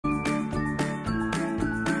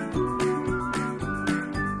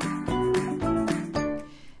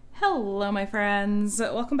Hello my friends,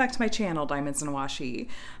 welcome back to my channel, Diamonds and Washi.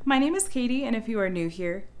 My name is Katie, and if you are new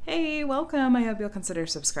here, hey, welcome. I hope you'll consider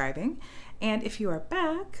subscribing. And if you are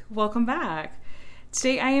back, welcome back.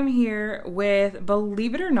 Today I am here with,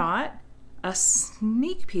 believe it or not, a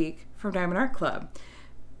sneak peek from Diamond Art Club.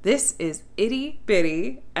 This is itty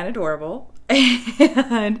bitty and adorable.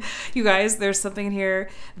 And you guys, there's something in here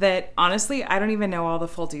that honestly, I don't even know all the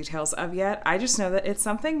full details of yet. I just know that it's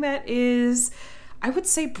something that is, I would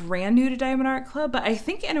say, brand new to Diamond Art Club, but I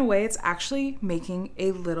think in a way it's actually making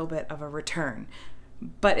a little bit of a return,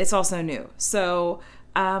 but it's also new. So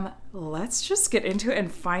let's just get into it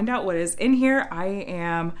and find out what is in here. I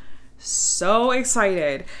am so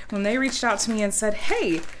excited. When they reached out to me and said,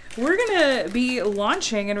 hey, we're gonna be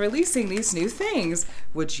launching and releasing these new things,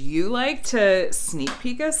 would you like to sneak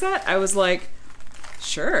peek us at? I was like,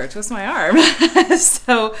 sure, twist my arm.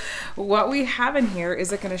 So what we have in here,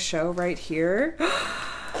 is it gonna show right here?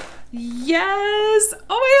 Yes!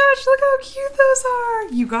 Oh my gosh, look how cute those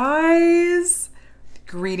are! You guys,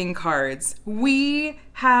 greeting cards. We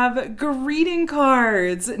have greeting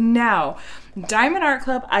cards. Now, Diamond Art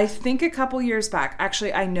Club, I think a couple years back,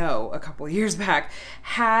 actually I know a couple years back,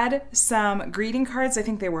 had some greeting cards. I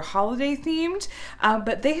think they were holiday themed,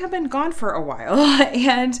 but they have been gone for a while.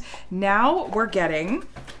 And now we're getting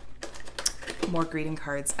more greeting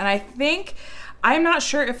cards. And I think, I'm not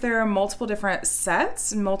sure if there are multiple different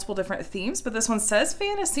sets and multiple different themes, but this one says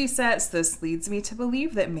fantasy sets. This leads me to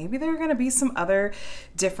believe that maybe there are going to be some other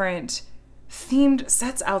different themed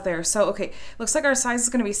sets out there. So, okay, looks like our size is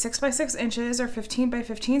going to be 6 by 6 inches or 15 by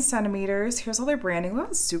 15 centimeters. Here's all their branding.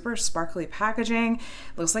 Look, super sparkly packaging.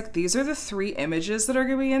 Looks like these are the 3 images that are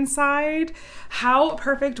going to be inside. How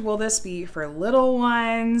perfect will this be for little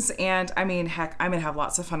ones? And I mean, heck, I'm going to have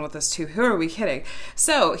lots of fun with this too. Who are we kidding?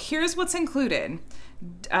 So here's what's included.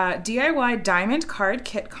 DIY diamond card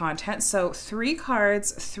kit content. So 3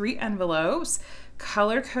 cards, 3 envelopes,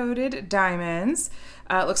 color-coded diamonds.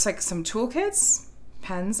 Looks like some toolkits,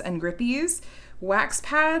 pens and grippies, wax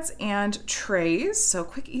pads, and trays. So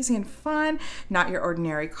quick, easy, and fun. Not your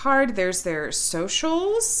ordinary card. There's their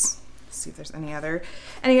socials. Let's see if there's any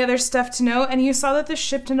other stuff to know. And you saw that this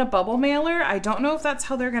shipped in a bubble mailer. I don't know if that's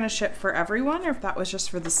how they're going to ship for everyone or if that was just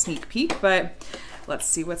for the sneak peek, but let's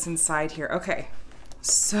see what's inside here. Okay.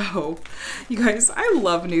 So, you guys, I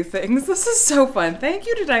love new things. This is so fun. Thank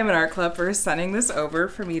you to Diamond Art Club for sending this over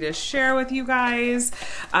for me to share with you guys.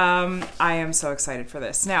 I am so excited for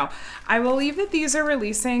this. Now, I believe that these are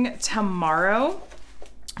releasing tomorrow,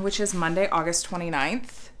 which is Monday, August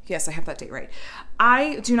 29th. Yes, I have that date right.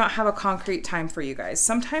 I do not have a concrete time for you guys.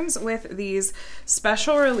 Sometimes with these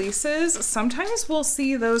special releases, sometimes we'll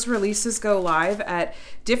see those releases go live at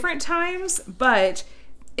different times, but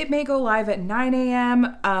it may go live at 9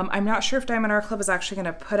 a.m. I'm not sure if Diamond Art Club is actually going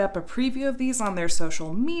to put up a preview of these on their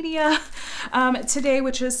social media today,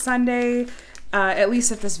 which is Sunday, at least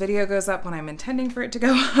if this video goes up when I'm intending for it to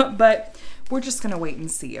go up, but we're just going to wait and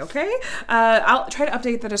see, okay? I'll try to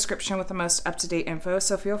update the description with the most up-to-date info,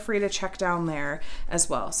 so feel free to check down there as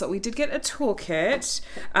well. So we did get a toolkit,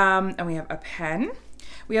 and we have a pen.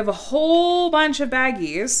 We have a whole bunch of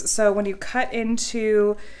baggies, so when you cut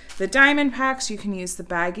into the diamond packs, you can use the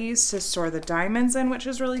baggies to store the diamonds in, which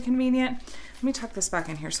is really convenient. Let me tuck this back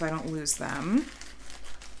in here so I don't lose them,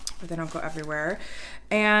 or they don't go everywhere.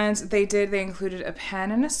 And they included a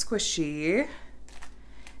pen and a squishy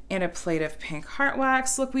and a plate of pink heart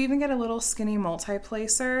wax. Look, we even get a little skinny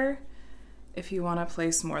multi-placer if you want to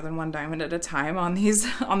place more than 1 diamond at a time on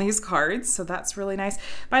these cards. So that's really nice.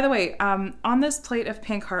 By the way, on this plate of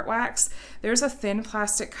pink heart wax, there's a thin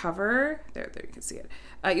plastic cover. There you can see it.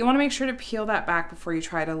 You want to make sure to peel that back before you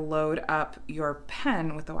try to load up your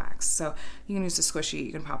pen with the wax. So you can use the squishy,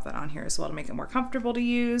 you can pop that on here as well to make it more comfortable to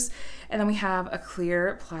use. And then we have a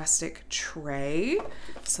clear plastic tray.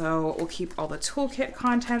 So we'll keep all the toolkit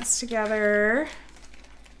contents together.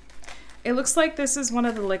 It looks like this is one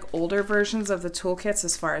of the older versions of the toolkits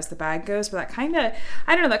as far as the bag goes, but that kind of,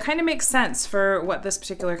 I don't know, that kind of makes sense for what this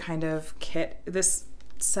particular kind of kit, this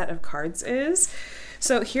set of cards is.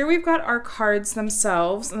 So here we've got our cards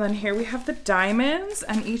themselves, and then here we have the diamonds,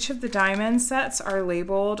 and each of the diamond sets are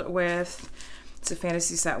labeled with, it's a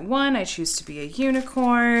fantasy set 1, I choose to be a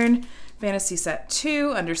unicorn. Fantasy set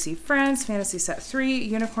 2, Undersea Friends. Fantasy set 3,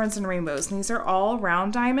 Unicorns and Rainbows. And these are all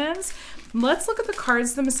round diamonds. Let's look at the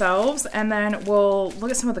cards themselves, and then we'll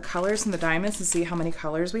look at some of the colors in the diamonds and see how many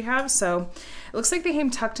colors we have. So it looks like they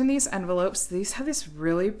came tucked in these envelopes. These have this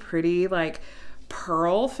really pretty,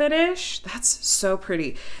 pearl finish. That's so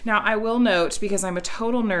pretty. Now, I will note, because I'm a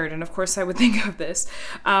total nerd, and of course I would think of this,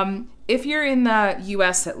 if you're in the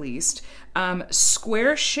US at least,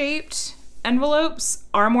 square-shaped envelopes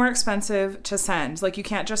are more expensive to send. Like, you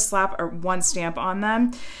can't just slap one stamp on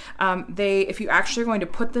them. If you actually are going to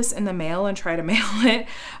put this in the mail and try to mail it,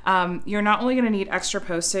 you're not only going to need extra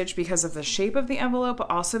postage because of the shape of the envelope, but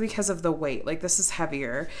also because of the weight. Like, this is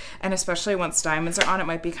heavier, and especially once diamonds are on, it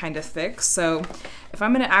might be kind of thick. So if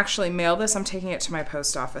I'm going to actually mail this, I'm taking it to my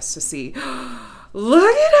post office to see.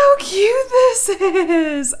 Look at how cute this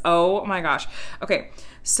is. Oh my gosh. Okay,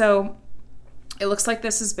 so it looks like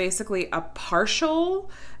this is basically a partial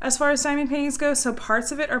as far as diamond paintings go. So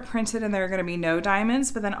parts of it are printed and there are going to be no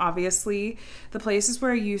diamonds, but then obviously the places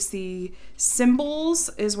where you see symbols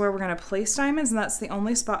is where we're going to place diamonds, and that's the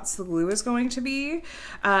only spots the glue is going to be.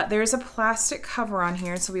 There's a plastic cover on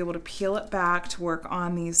here, so we'll be able to peel it back to work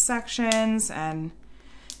on these sections. And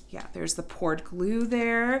yeah, there's the poured glue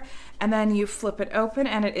there. And then you flip it open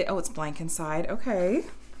and oh, it's blank inside. Okay.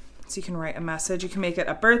 So you can write a message. You can make it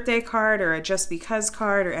a birthday card or a just because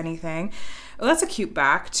card or anything. Oh, that's a cute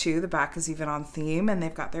back too. The back is even on theme, and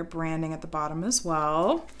they've got their branding at the bottom as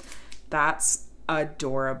well. That's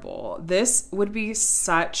adorable. This would be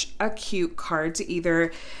such a cute card to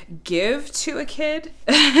either give to a kid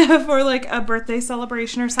for like a birthday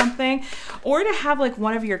celebration or something, or to have like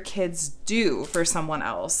one of your kids do for someone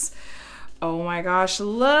else. Oh my gosh,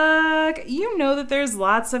 look. You know that there's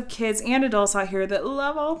lots of kids and adults out here that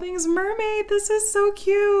love all things mermaid. This is so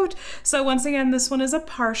cute. So once again, this one is a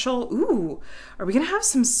partial. Ooh, are we gonna have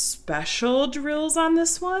some special drills on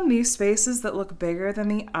this one? These spaces that look bigger than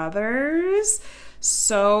the others.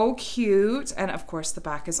 So cute. And of course the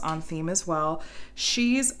back is on theme as well.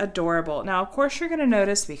 She's adorable. Now, of course, you're going to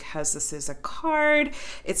notice, because this is a card,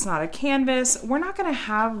 it's not a canvas, we're not going to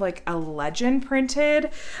have like a legend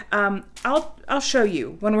printed. I'll show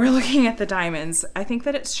you when we're looking at the diamonds. I think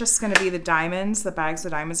that it's just going to be the diamonds, the bags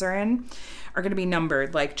the diamonds are in, are going to be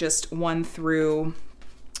numbered, like just 1 through,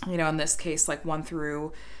 you know, in this case, like 1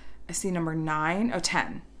 through, I see number 9,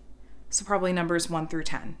 10. So probably numbers 1 through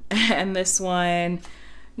 10. And this one,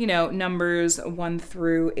 you know, numbers 1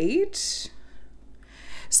 through 8.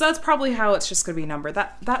 So that's probably how it's just going to be numbered.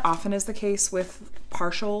 That often is the case with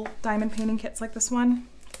partial diamond painting kits like this one.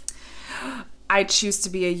 I choose to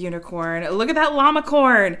be a unicorn. Look at that llama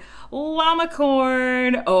corn. Llama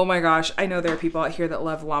corn. Oh my gosh. I know there are people out here that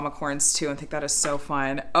love llama corns too and think that is so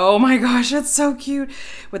fun. Oh my gosh, that's so cute.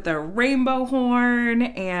 With the rainbow horn,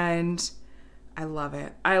 and I love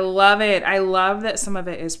it. I love it. I love that some of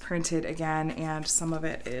it is printed again and some of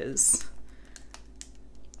it is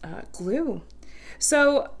glue.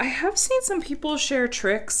 So I have seen some people share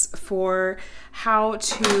tricks for how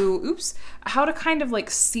to kind of like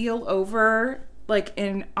seal over, like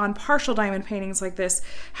on partial diamond paintings like this,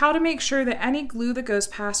 how to make sure that any glue that goes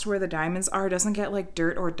past where the diamonds are doesn't get like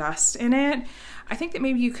dirt or dust in it. I think that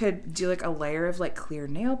maybe you could do like a layer of like clear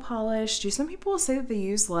nail polish. Some people will say that they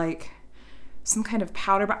use like some kind of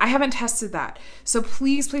powder, but I haven't tested that. So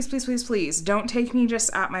please, please, please, please, please don't take me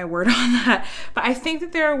just at my word on that. But I think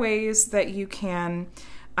that there are ways that you can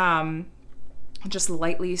just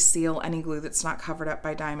lightly seal any glue that's not covered up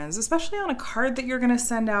by diamonds, especially on a card that you're gonna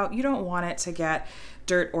send out. You don't want it to get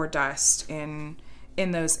dirt or dust in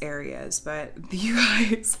those areas. But you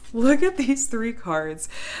guys, look at these 3 cards.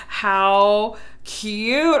 How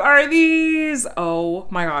cute are these? Oh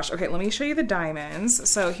my gosh. Okay, let me show you the diamonds.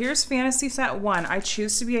 So here's Fantasy Set 1. I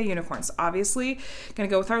choose to be a unicorn. So obviously gonna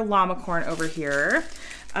go with our llama corn over here.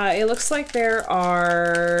 It looks like there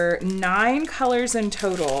are 9 colors in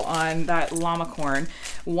total on that llama corn.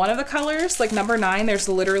 One of the colors, like number 9, there's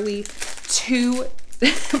literally 2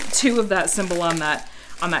 of that symbol on that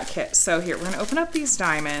kit. So here, we're gonna open up these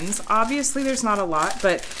diamonds. Obviously there's not a lot,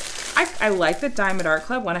 but I like that Diamond Art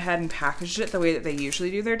Club went ahead and packaged it the way that they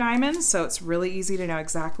usually do their diamonds, so it's really easy to know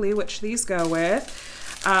exactly which these go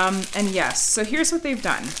with. And yes, so here's what they've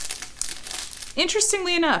done.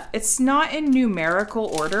 Interestingly enough, it's not in numerical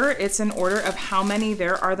order, it's in order of how many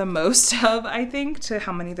there are the most of, I think, to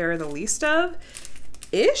how many there are the least of,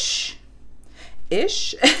 ish,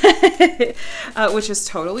 which is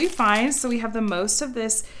totally fine. So we have the most of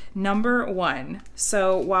this number 1.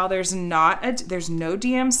 So while there's no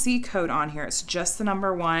DMC code on here, it's just the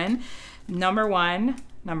number 1, number 1,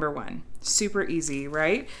 number 1. Super easy,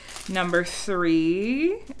 right? Number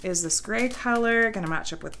 3 is this gray color, gonna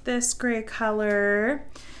match up with this gray color.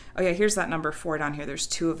 Oh yeah, here's that number 4 down here. There's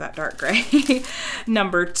 2 of that dark gray.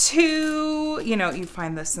 Number 2, you know, you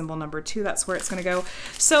find the symbol number 2, that's where it's gonna go.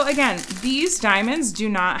 So again, these diamonds do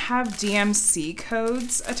not have DMC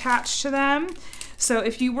codes attached to them. So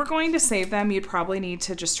if you were going to save them, you'd probably need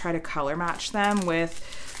to just try to color match them with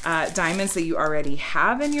diamonds that you already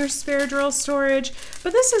have in your spare drill storage.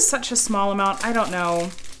 But this is such a small amount. I don't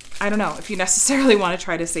know if you necessarily want to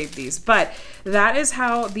try to save these, but that is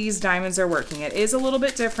how these diamonds are working. It is a little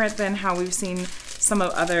bit different than how we've seen some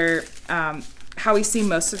of other, how we see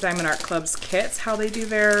most of Diamond Art Club's kits, how they do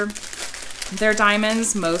their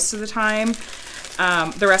diamonds most of the time,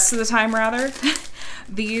 the rest of the time rather.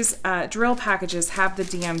 These drill packages have the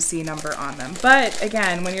DMC number on them. But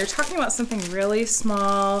again, when you're talking about something really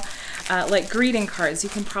small, like greeting cards, you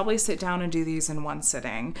can probably sit down and do these in one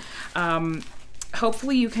sitting.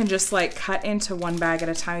 Hopefully you can just like cut into one bag at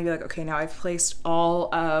a time and be like, okay, now I've placed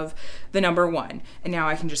all of the number 1, and now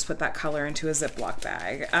I can just put that color into a Ziploc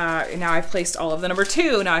bag. Now I've placed all of the number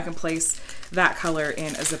 2, now I can place that color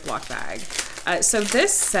in a Ziploc bag. So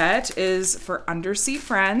this set is for undersea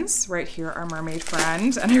friends. Right here, our mermaid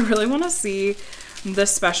friend, and I really want to see the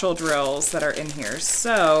special drills that are in here.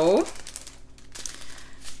 So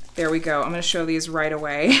there we go. I'm going to show these right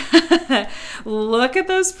away. Look at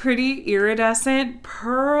those pretty iridescent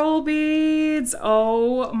pearl beads.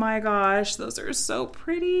 Oh my gosh, those are so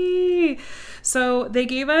pretty. So they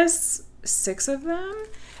gave us 6 of them,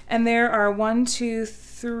 and there are 1, 2,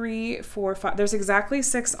 3, 4, 5. There's exactly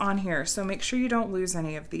 6 on here, so make sure you don't lose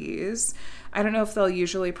any of these. I don't know if they'll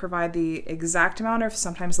usually provide the exact amount or if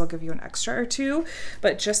sometimes they'll give you an extra or 2,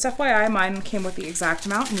 but just FYI, mine came with the exact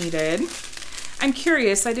amount needed. I'm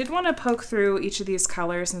curious, I did want to poke through each of these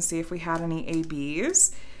colors and see if we had any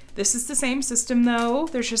ABs. This is the same system though.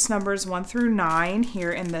 There's just numbers 1 through 9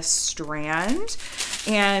 here in this strand,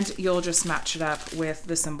 and you'll just match it up with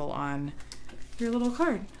the symbol on your little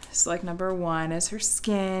card. So like number 1 is her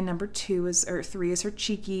skin, number 2 is, or 3 is her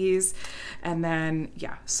cheekies, and then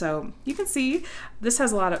yeah, so you can see this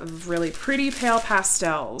has a lot of really pretty pale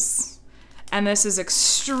pastels. And this is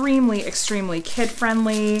extremely, extremely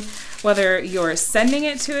kid-friendly, whether you're sending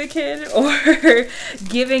it to a kid or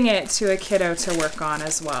giving it to a kiddo to work on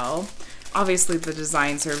as well. Obviously, the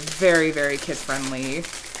designs are very, very kid-friendly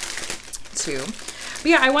too. But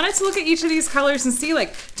yeah, I wanted to look at each of these colors and see,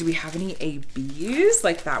 like, do we have any ABs?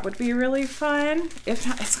 Like, that would be really fun. If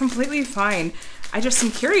not, it's completely fine. I just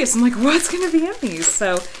am curious. I'm like, what's going to be in these?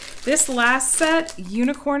 So this last set,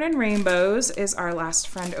 Unicorn and Rainbows, is our last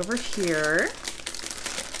friend over here.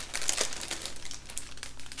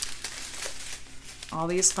 All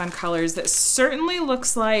these fun colors that certainly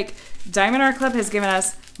looks like Diamond Art Club has given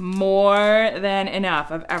us more than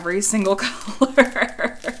enough of every single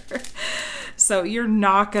color. So you're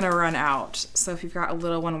not gonna run out. So if you've got a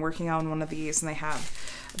little one working on one of these and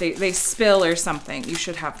they spill or something, you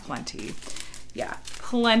should have plenty. Yeah,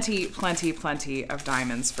 plenty of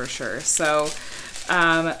diamonds for sure. So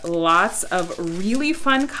lots of really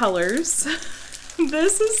fun colors.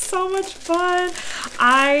 This is so much fun.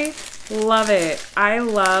 I love it. I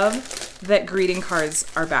love that greeting cards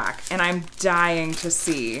are back, and I'm dying to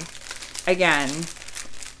see. Again,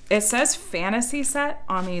 it says fantasy set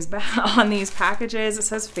on these packages. It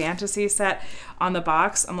says fantasy set on the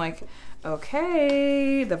box. I'm like,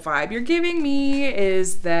 okay, the vibe you're giving me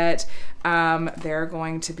is that there are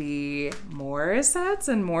going to be more sets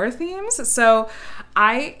and more themes. So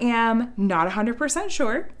I am not 100%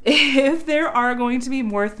 sure if there are going to be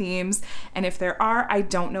more themes. And if there are, I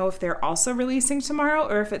don't know if they're also releasing tomorrow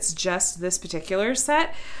or if it's just this particular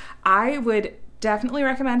set. I would definitely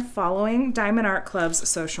recommend following Diamond Art Club's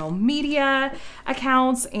social media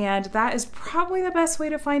accounts, and that is probably the best way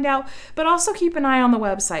to find out. But also keep an eye on the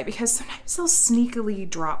website, because sometimes they'll sneakily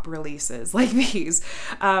drop releases like these.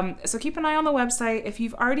 So keep an eye on the website. If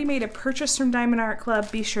you've already made a purchase from Diamond Art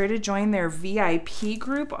Club, be sure to join their VIP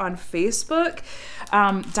group on Facebook.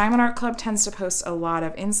 Diamond Art Club tends to post a lot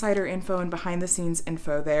of insider info and behind the scenes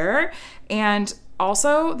info there. And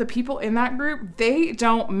also, the people in that group, they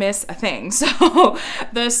don't miss a thing. So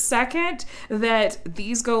the second that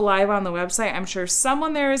these go live on the website, I'm sure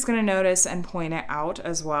someone there is going to notice and point it out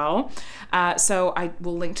as well. So I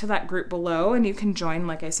will link to that group below, and you can join,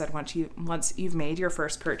 like I said, once you've made your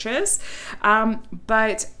first purchase.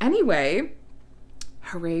 But anyway,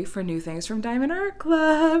 hooray for new things from Diamond Art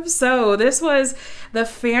Club. So this was the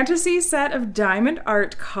fantasy set of diamond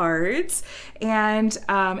art cards, and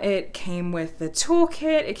it came with the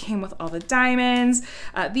toolkit. It came with all the diamonds.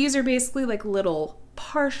 These are basically like little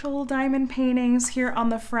partial diamond paintings here on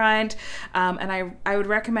the front. And I would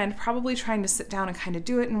recommend probably trying to sit down and kind of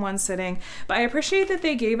do it in one sitting. But I appreciate that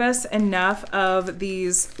they gave us enough of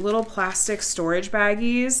these little plastic storage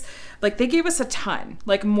baggies. Like they gave us a ton,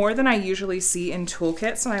 like more than I usually see in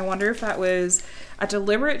toolkits. And I wonder if that was a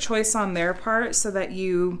deliberate choice on their part so that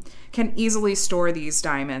you can easily store these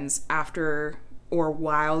diamonds after or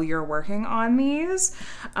while you're working on these.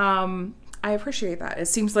 I appreciate that. It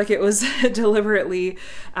seems like it was deliberately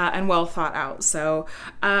and well thought out. So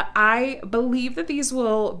I believe that these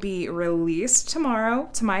will be released tomorrow.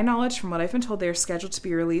 To my knowledge, from what I've been told, they're scheduled to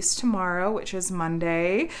be released tomorrow, which is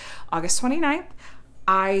Monday, August 29th.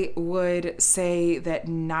 I would say that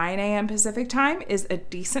 9 a.m. Pacific time is a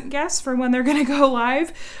decent guess for when they're going to go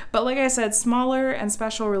live. But like I said, smaller and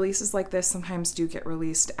special releases like this sometimes do get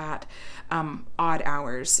released at odd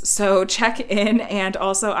hours. So check in, and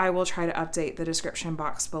also I will try to update the description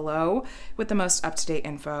box below with the most up-to-date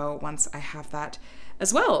info once I have that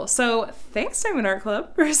as well. So thanks, Diamond Art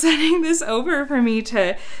Club, for sending this over for me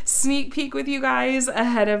to sneak peek with you guys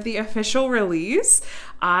ahead of the official release.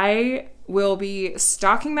 I will be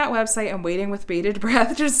stalking that website and waiting with bated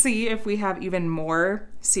breath to see if we have even more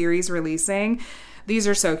series releasing. These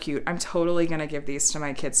are so cute. I'm totally gonna give these to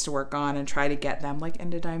my kids to work on and try to get them like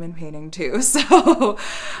into diamond painting too. So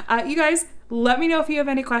you guys, let me know if you have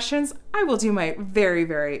any questions. I will do my very,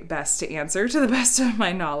 very best to answer to the best of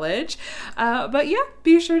my knowledge. But yeah,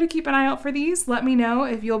 be sure to keep an eye out for these. Let me know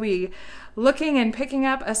if you'll be looking and picking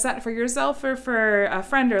up a set for yourself or for a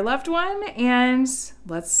friend or loved one, and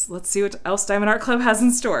let's see what else Diamond Art Club has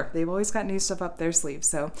in store. They've always got new stuff up their sleeve.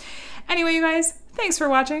 So anyway, you guys, thanks for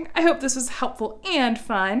watching. I hope this was helpful and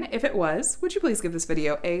fun. If it was, would you please give this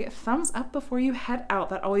video a thumbs up before you head out?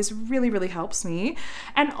 That always really, really helps me.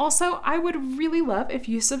 And also, I would really love if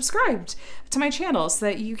you subscribed to my channel so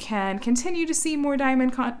that you can continue to see more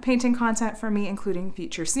diamond painting content from me, including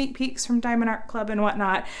future sneak peeks from Diamond Art Club and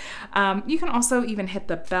whatnot. You can also even hit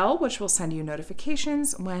the bell, which will send you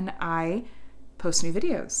notifications when I post new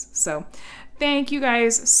videos. So thank you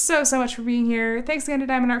guys so much for being here. Thanks again to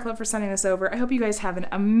Diamond Art Club for sending this over. I hope you guys have an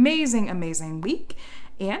amazing, amazing week,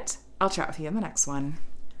 and I'll chat with you in the next one.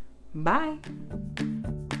 Bye.